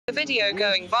video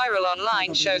going viral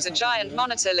online shows a giant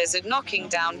monitor lizard knocking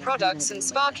down products and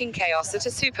sparking chaos at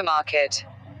a supermarket.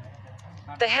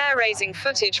 The hair-raising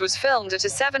footage was filmed at a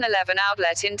 7-Eleven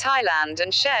outlet in Thailand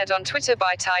and shared on Twitter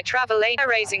by Thai travel agency.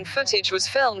 Hair-raising footage was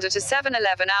filmed at a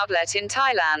 7-Eleven outlet in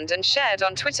Thailand and shared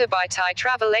on Twitter by Thai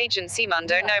travel agency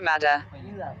Mundo Nomada.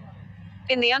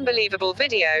 In the unbelievable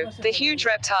video, the huge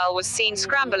reptile was seen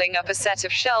scrambling up a set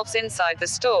of shelves inside the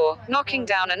store, knocking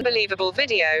down an unbelievable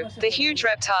video. The huge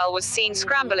reptile was seen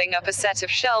scrambling up a set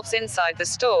of shelves inside the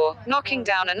store, knocking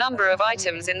down a number of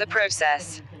items in the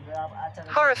process.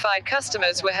 Horrified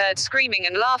customers were heard screaming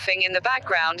and laughing in the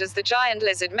background as the giant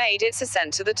lizard made its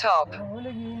ascent to the top.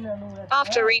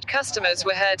 Customers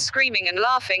were heard screaming and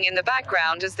laughing in the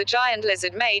background as the giant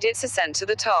lizard made its ascent to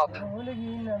the top.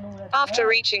 After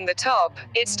reaching the top,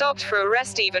 it stopped for a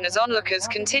rest even as onlookers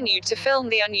continued to film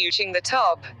the unusual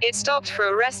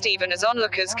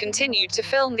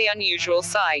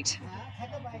sight.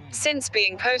 Since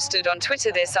being posted on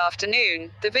Twitter this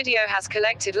afternoon, the video has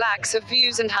collected lakhs of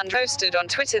views and hundreds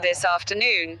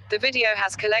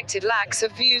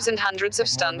of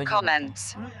stunned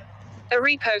comments. A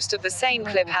repost of the same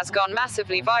clip has gone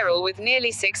massively viral with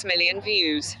nearly 6 million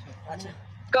views.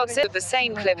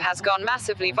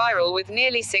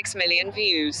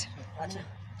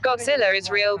 Godzilla is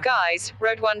real, guys,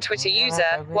 wrote one Twitter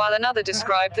user, while another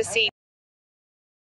described the scene